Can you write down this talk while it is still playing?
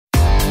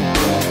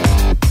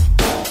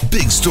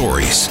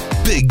stories,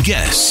 big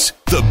guests,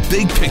 the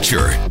big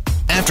picture.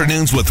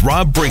 Afternoons with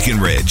Rob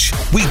Breckenridge.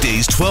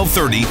 Weekdays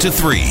 12:30 to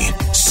 3,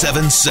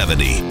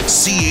 770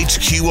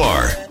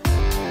 CHQR.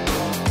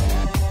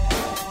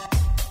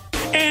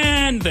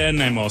 And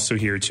then I'm also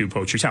here to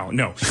poach your talent.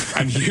 No,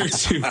 I'm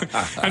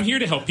here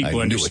to help people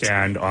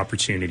understand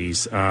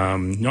opportunities,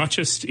 not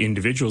just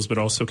individuals, but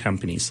also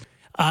companies.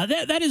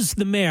 That is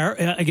the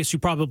mayor. I guess you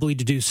probably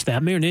deduced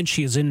that. Mayor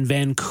Nenshi is in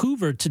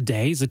Vancouver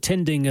today. He's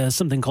attending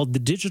something called the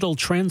Digital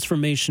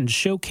Transformation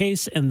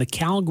Showcase and the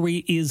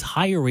Calgary is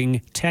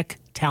Hiring Tech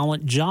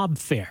Talent Job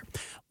Fair.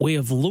 Way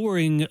of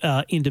luring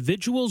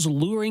individuals,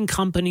 luring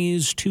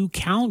companies to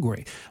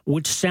Calgary,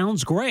 which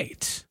sounds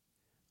great.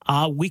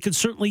 We could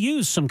certainly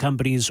use some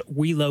companies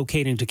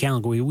relocating to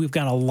Calgary. We've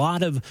got a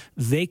lot of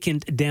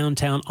vacant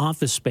downtown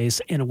office space,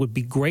 and it would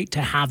be great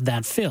to have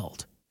that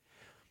filled.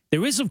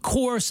 There is, of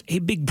course, a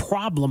big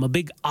problem, a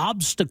big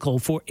obstacle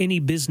for any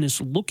business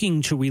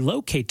looking to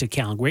relocate to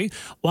Calgary.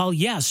 While,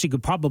 yes, you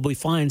could probably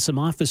find some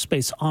office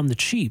space on the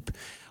cheap,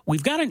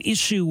 we've got an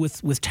issue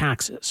with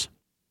taxes.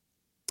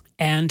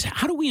 And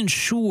how do we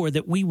ensure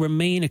that we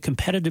remain a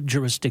competitive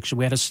jurisdiction?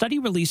 We had a study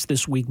released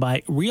this week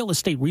by real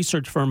estate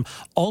research firm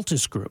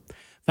Altus Group,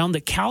 found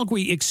that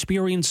Calgary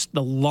experienced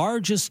the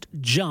largest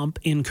jump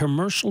in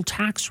commercial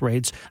tax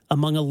rates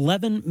among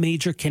 11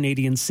 major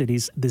Canadian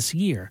cities this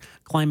year,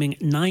 climbing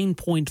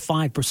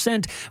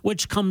 9.5%,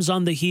 which comes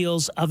on the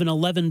heels of an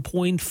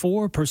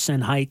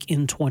 11.4% hike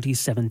in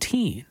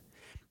 2017.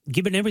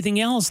 Given everything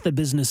else that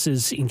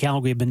businesses in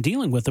Calgary have been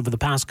dealing with over the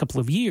past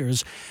couple of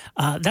years,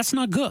 that's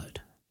not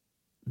good.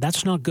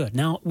 That's not good.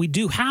 Now, we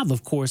do have,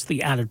 of course,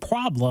 the added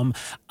problem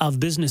of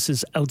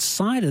businesses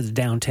outside of the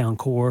downtown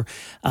core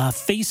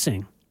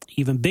facing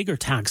even bigger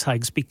tax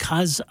hikes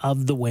because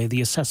of the way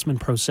the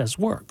assessment process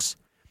works.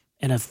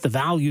 And if the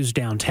values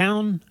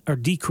downtown are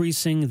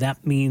decreasing,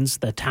 that means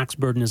the tax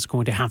burden is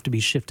going to have to be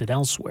shifted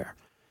elsewhere.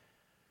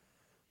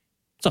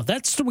 So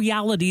that's the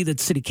reality that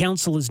City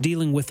Council is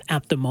dealing with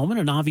at the moment,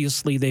 and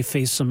obviously they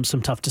face some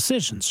tough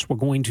decisions. We're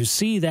going to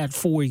see that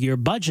 4-year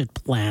budget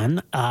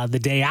plan the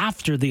day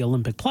after the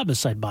Olympic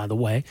plebiscite, by the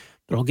way,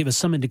 but it'll give us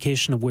some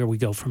indication of where we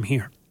go from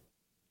here.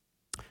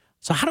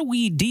 So how do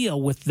we deal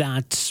with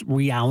that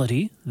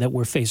reality that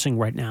we're facing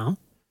right now?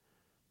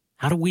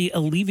 How do we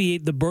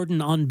alleviate the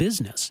burden on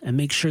business and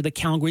make sure that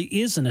Calgary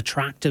is an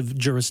attractive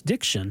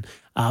jurisdiction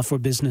for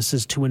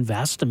businesses to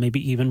invest and maybe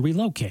even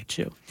relocate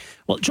to?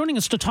 Well, joining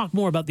us to talk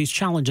more about these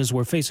challenges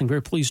we're facing,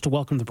 very pleased to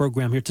welcome to the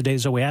program here today,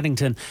 Zoe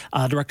Addington,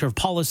 Director of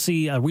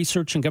Policy,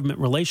 Research and Government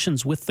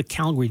Relations with the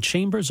Calgary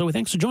Chamber. Zoe,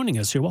 thanks for joining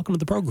us here. Welcome to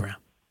the program.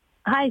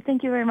 Hi,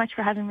 thank you very much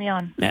for having me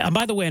on.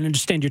 By the way, I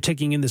understand you're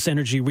taking in this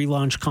Energy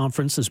Relaunch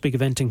Conference, this big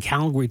event in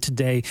Calgary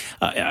today.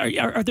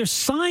 Are there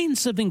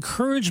signs of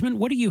encouragement?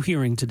 What are you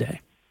hearing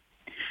today?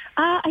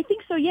 I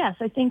think so, yes.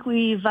 I think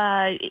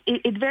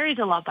it varies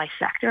a lot by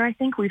sector. I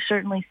think we've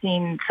certainly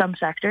seen some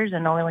sectors,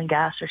 and oil and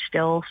gas are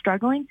still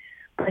struggling.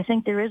 But I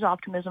think there is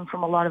optimism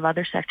from a lot of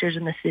other sectors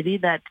in the city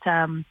that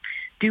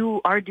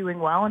are doing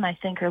well, and I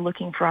think are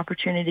looking for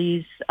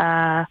opportunities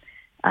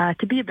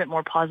to be a bit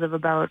more positive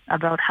about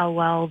how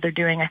well they're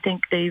doing. I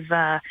think they've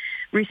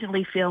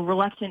recently feel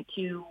reluctant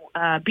to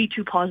be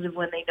too positive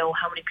when they know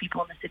how many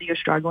people in the city are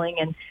struggling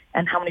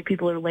and how many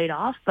people are laid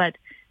off. But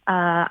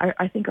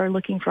I think are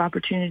looking for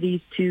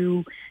opportunities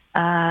to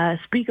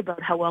speak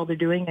about how well they're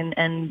doing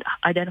and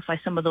identify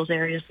some of those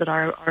areas that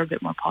are a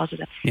bit more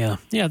positive. Yeah,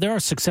 there are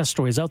success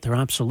stories out there,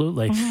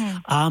 absolutely.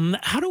 Mm-hmm.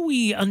 How do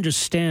we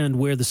understand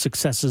where the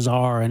successes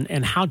are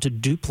and how to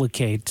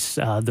duplicate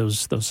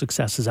those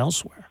successes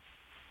elsewhere?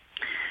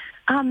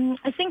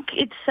 I think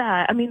it's,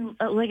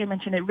 like I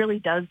mentioned, it really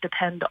does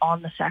depend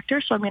on the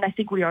sector. So, I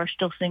think we are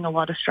still seeing a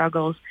lot of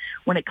struggles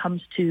when it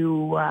comes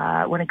to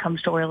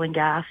oil and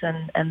gas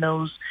and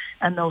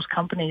those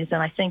companies.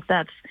 And I think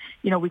that's,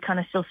 we kind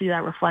of still see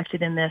that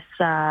reflected in this,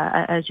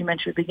 as you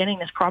mentioned at the beginning,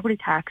 this property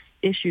tax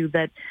issue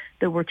that's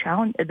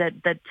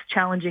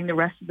challenging the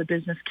rest of the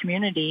business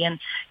community. And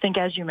I think,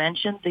 as you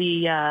mentioned,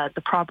 the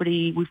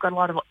property, we've got a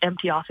lot of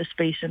empty office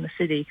space in the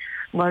city,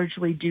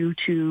 largely due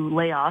to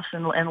layoffs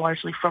and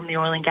largely from the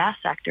oil and gas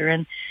sector.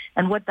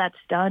 And what that's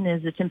done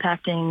is it's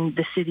impacting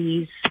the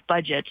city's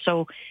budget.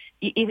 So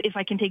if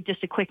I can take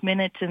just a quick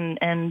minute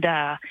and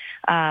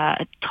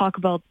talk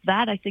about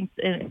that, I think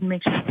it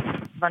makes me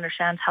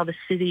understand how the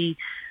city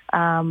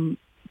kind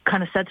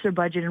of sets their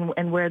budget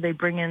and where they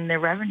bring in their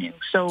revenue.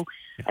 So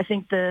I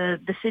think the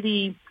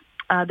city,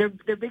 their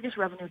biggest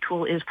revenue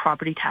tool is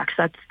property tax.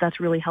 That's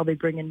really how they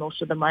bring in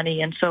most of the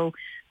money. And so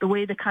the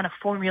way the kind of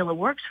formula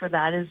works for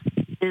that is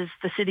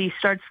the city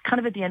starts kind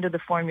of at the end of the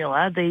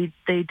formula. They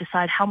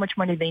decide how much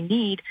money they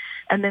need,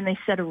 and then they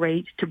set a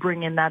rate to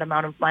bring in that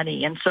amount of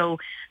money. And so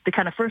the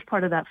kind of first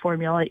part of that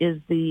formula is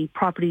the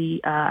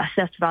property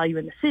assessed value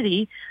in the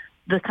city.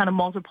 The kind of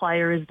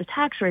multiplier is the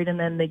tax rate, and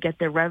then they get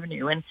their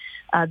revenue. And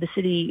the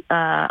city,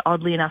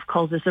 oddly enough,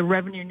 calls this a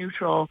revenue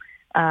neutral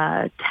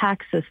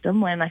tax system,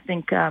 when I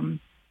think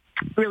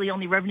really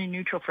only revenue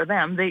neutral for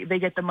them. They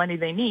get the money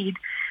they need,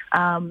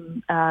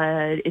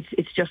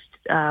 It's just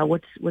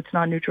what's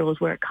non-neutral is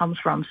where it comes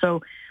from.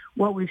 So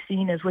what we've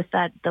seen is with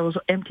those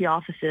empty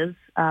offices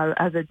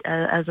as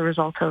a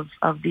result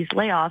of these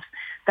layoffs,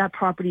 that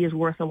property is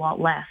worth a lot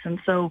less. And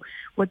so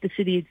what the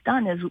city has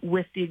done is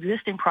with the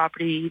existing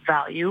property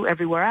value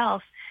everywhere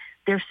else,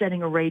 they're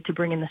setting a rate to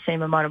bring in the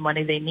same amount of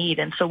money they need.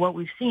 And so what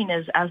we've seen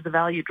is as the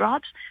value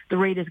drops, the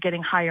rate is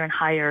getting higher and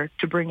higher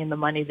to bring in the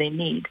money they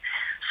need.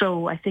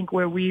 So I think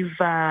where we've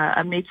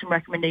made some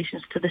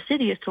recommendations to the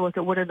city is to look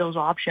at what are those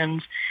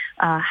options,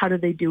 how do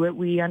they do it.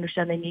 We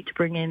understand they need to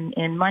bring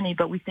in money,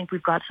 but we think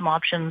we've got some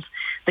options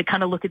that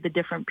kind of look at the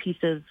different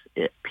pieces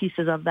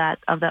of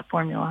that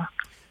formula.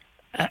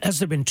 Has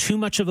there been too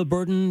much of a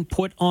burden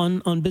put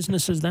on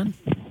businesses then?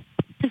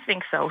 I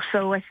think so.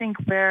 So I think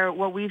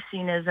what we've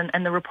seen is,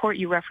 and the report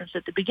you referenced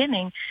at the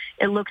beginning,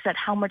 it looks at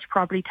how much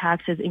property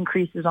taxes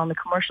increases on the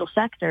commercial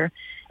sector,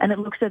 and it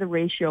looks at a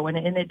ratio, and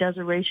it does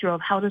a ratio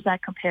of how does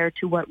that compare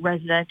to what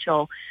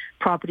residential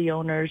property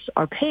owners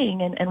are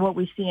paying. And what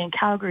we see in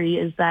Calgary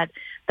is that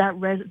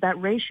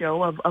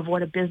ratio of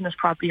what a business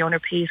property owner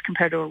pays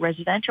compared to a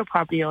residential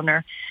property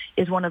owner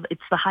is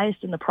it's the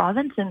highest in the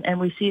province, and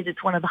we see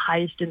it's one of the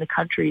highest in the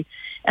country.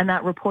 And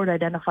that report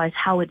identifies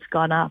how it's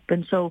gone up.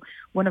 And so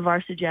one of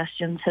our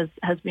suggestions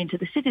has been to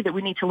the city that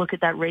we need to look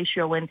at that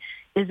ratio and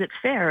is it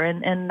fair?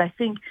 And I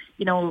think,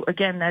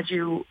 again, as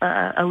you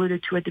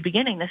alluded to at the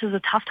beginning, this is a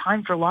tough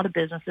time for a lot of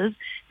businesses.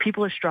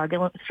 People are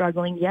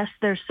struggling. Yes,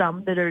 there's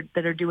some that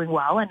are doing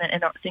well and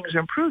things are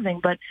improving,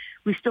 but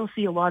we still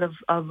see a lot of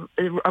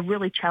a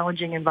really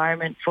challenging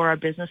environment for our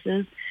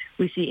businesses.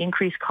 We see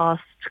increased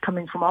costs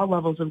coming from all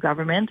levels of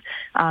government,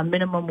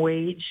 minimum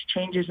wage,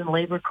 changes in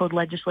labor code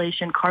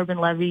legislation, carbon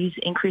levies,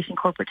 increasing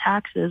corporate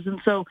taxes. And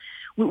so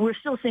we're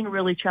still seeing a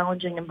really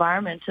challenging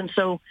environment. And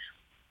so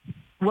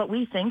what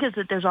we think is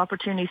that there's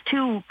opportunities,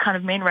 two kind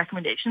of main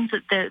recommendations,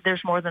 that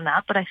there's more than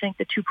that, but I think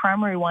the two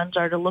primary ones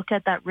are to look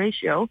at that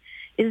ratio.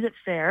 Is it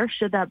fair?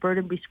 Should that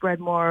burden be spread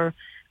more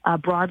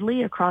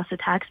broadly across the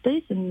tax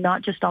base and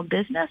not just on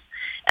business?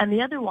 And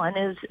the other one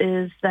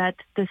is that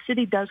the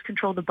city does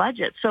control the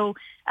budget. So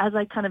as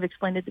I kind of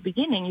explained at the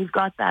beginning, you've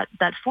got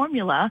that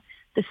formula.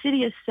 The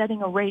city is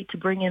setting a rate to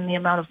bring in the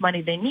amount of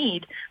money they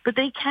need, but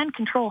they can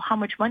control how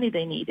much money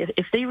they need.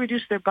 If they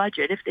reduce their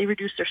budget, if they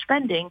reduce their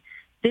spending,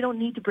 they don't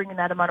need to bring in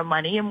that amount of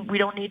money, and we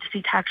don't need to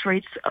see tax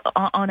rates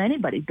on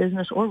anybody,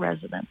 business or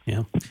resident.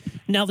 Yeah.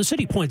 Now, the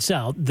city points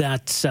out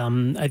that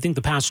I think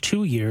the past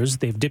 2 years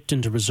they've dipped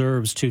into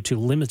reserves to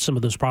limit some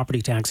of those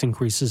property tax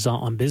increases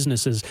on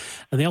businesses.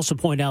 And they also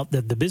point out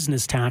that the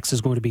business tax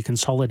is going to be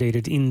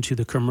consolidated into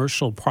the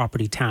commercial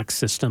property tax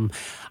system.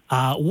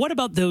 What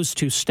about those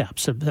two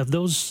steps? Have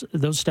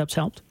those steps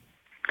helped?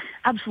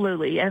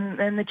 Absolutely.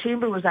 And the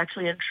Chamber was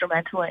actually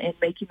instrumental in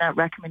making that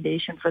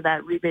recommendation for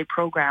that rebate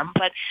program.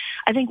 But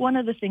I think one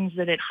of the things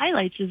that it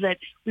highlights is that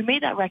we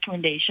made that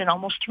recommendation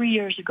almost 3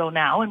 years ago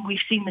now, and we've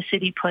seen the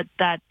city put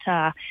that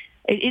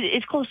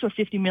it's close to a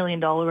 $50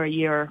 million a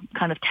year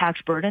kind of tax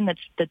burden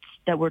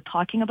that we're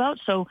talking about.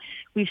 So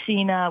we've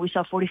seen we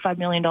saw a $45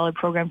 million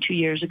program 2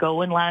 years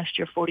ago, and last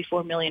year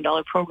 $44 million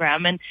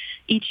program. And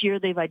each year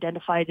they've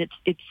identified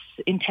it's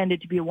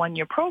intended to be a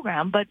one-year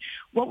program. But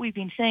what we've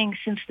been saying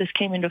since this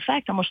came into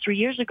effect almost 3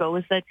 years ago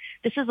is that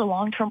this is a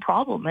long-term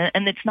problem,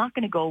 and it's not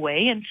going to go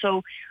away. And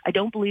so I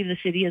don't believe the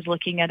city is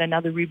looking at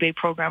another rebate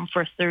program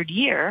for a third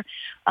year.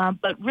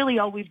 But really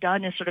all we've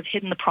done is sort of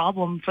hidden the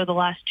problem for the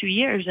last 2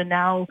 years, and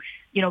now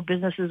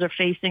businesses are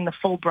facing the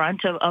full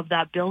brunt of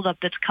that buildup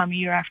that's come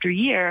year after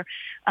year,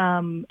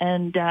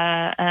 and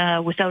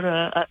without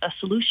a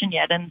solution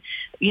yet. And,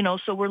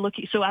 so we're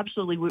looking, so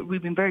absolutely,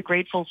 we've been very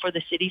grateful for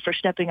the city for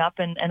stepping up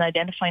and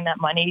identifying that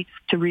money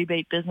to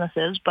rebate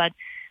businesses. But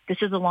this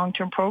is a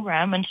long-term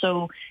program. And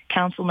so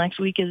council next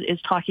week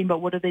is talking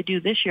about what do they do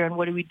this year and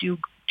what do we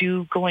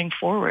do going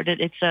forward.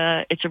 It's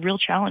a real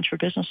challenge for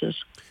businesses.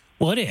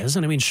 Well, it is.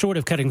 And I mean, short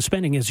of cutting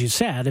spending, as you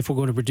said, if we're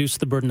going to reduce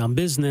the burden on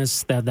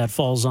business, that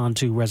falls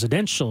onto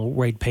residential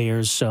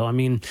ratepayers. So, I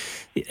mean,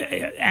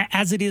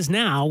 as it is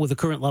now with the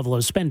current level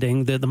of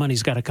spending, the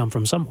money's got to come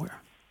from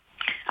somewhere.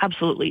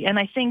 Absolutely. And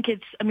I think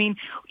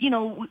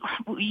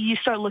you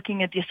start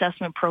looking at the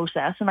assessment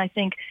process, and I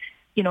think,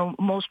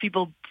 most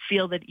people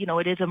feel that,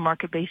 it is a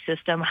market-based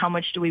system. How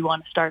much do we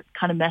want to start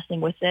kind of messing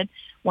with it?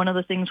 One of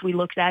the things we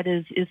looked at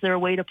is there a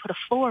way to put a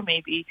floor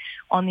maybe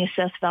on the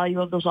assessed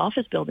value of those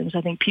office buildings?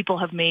 I think people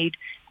have made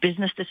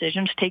business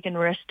decisions, taken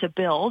risks to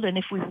build, and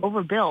if we've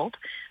overbuilt,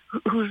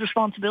 whose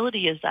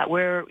responsibility is that?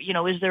 Where,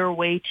 is there a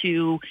way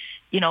to,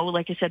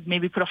 like I said,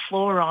 maybe put a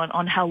floor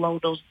on how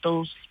low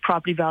those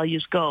property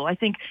values go? I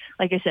think,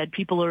 like I said,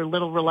 people are a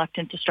little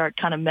reluctant to start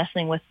kind of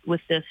messing with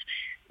this,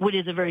 what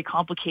is a very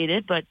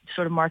complicated but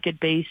sort of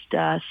market-based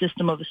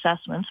system of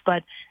assessments.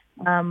 But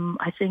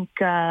I think,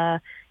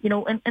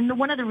 and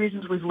one of the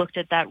reasons we've looked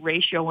at that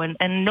ratio,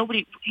 and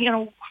nobody, we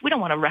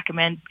don't want to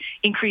recommend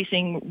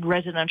increasing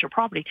residential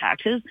property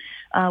taxes.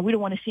 We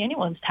don't want to see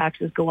anyone's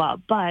taxes go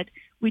up. But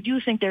we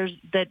do think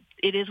that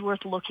it is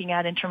worth looking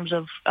at in terms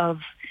of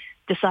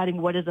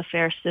deciding what is a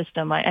fair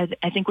system. I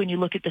think when you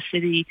look at the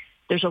city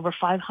there's over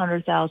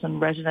 500,000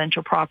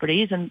 residential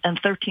properties and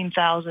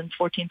 13,000,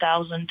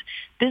 14,000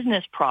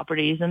 business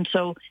properties. And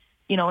so,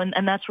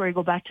 and that's where I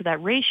go back to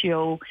that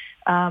ratio.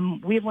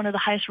 We have one of the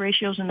highest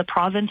ratios in the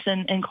province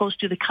and close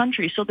to the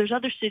country. So there's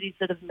other cities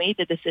that have made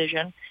the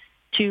decision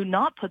to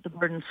not put the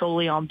burden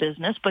solely on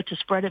business, but to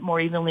spread it more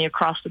evenly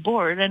across the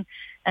board.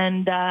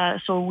 And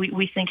so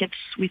we think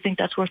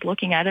that's worth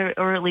looking at,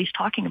 or at least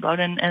talking about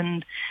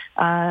and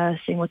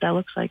seeing what that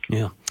looks like.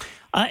 Yeah.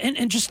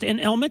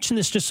 And I'll mention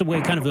this just a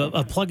way kind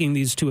of plugging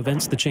these two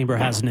events the Chamber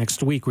has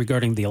next week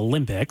regarding the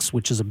Olympics,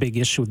 which is a big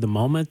issue at the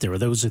moment. There are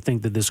those who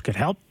think that this could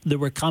help the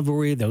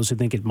recovery, those who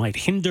think it might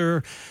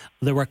hinder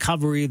the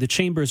recovery. The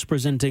Chamber is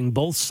presenting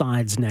both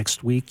sides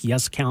next week.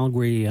 Yes,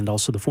 Calgary, and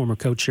also the former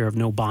co-chair of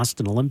No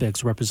Boston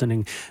Olympics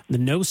representing the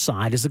no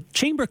side. Is the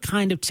Chamber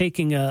kind of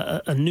taking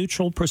a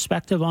neutral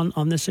perspective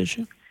on this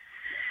issue?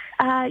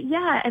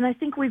 Yeah, and I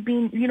think we've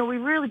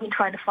really been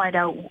trying to find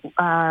out,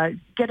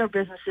 get our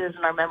businesses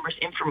and our members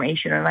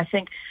information, and I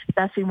think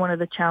that's been one of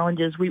the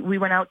challenges. We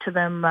went out to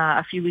them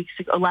a few weeks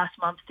ago, last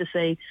month, to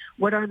say,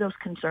 what are those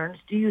concerns?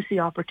 Do you see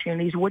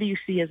opportunities? What do you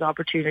see as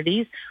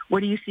opportunities?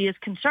 What do you see as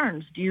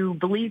concerns? Do you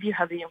believe you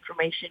have the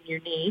information you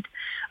need?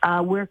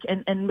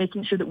 And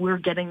making sure that we're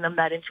getting them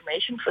that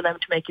information for them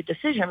to make a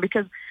decision,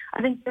 because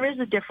I think there is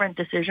a different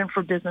decision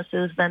for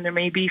businesses than there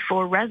may be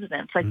for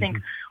residents. I think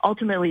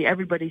ultimately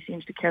everybody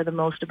seems to care the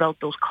most about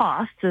those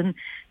costs and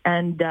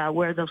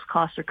where those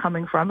costs are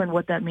coming from and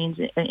what that means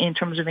in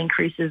terms of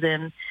increases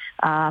in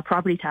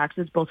property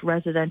taxes, both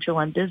residential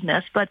and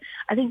business. But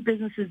I think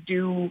businesses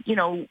do,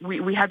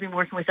 we have been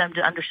working with them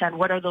to understand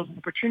what are those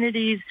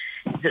opportunities.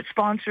 Is it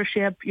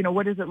sponsorship?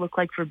 What does it look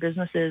like for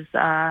businesses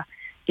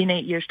in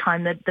 8 years'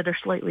 time that are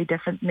slightly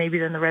different maybe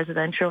than the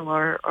residential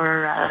or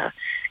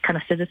kind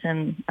of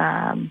citizen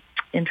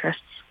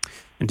interests.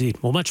 Indeed.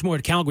 Well, much more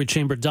at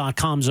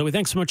calgarychamber.com. Zoe,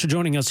 thanks so much for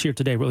joining us here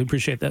today. Really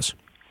appreciate this.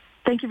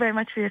 Thank you very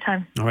much for your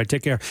time. All right,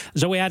 take care.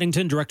 Zoe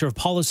Addington, Director of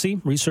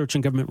Policy, Research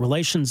and Government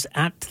Relations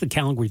at the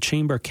Calgary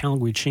Chamber,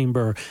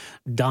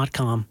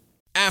 calgarychamber.com.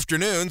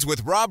 Afternoons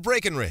with Rob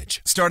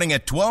Breckenridge, starting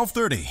at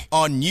 12:30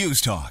 on News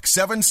Talk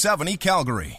 770 Calgary.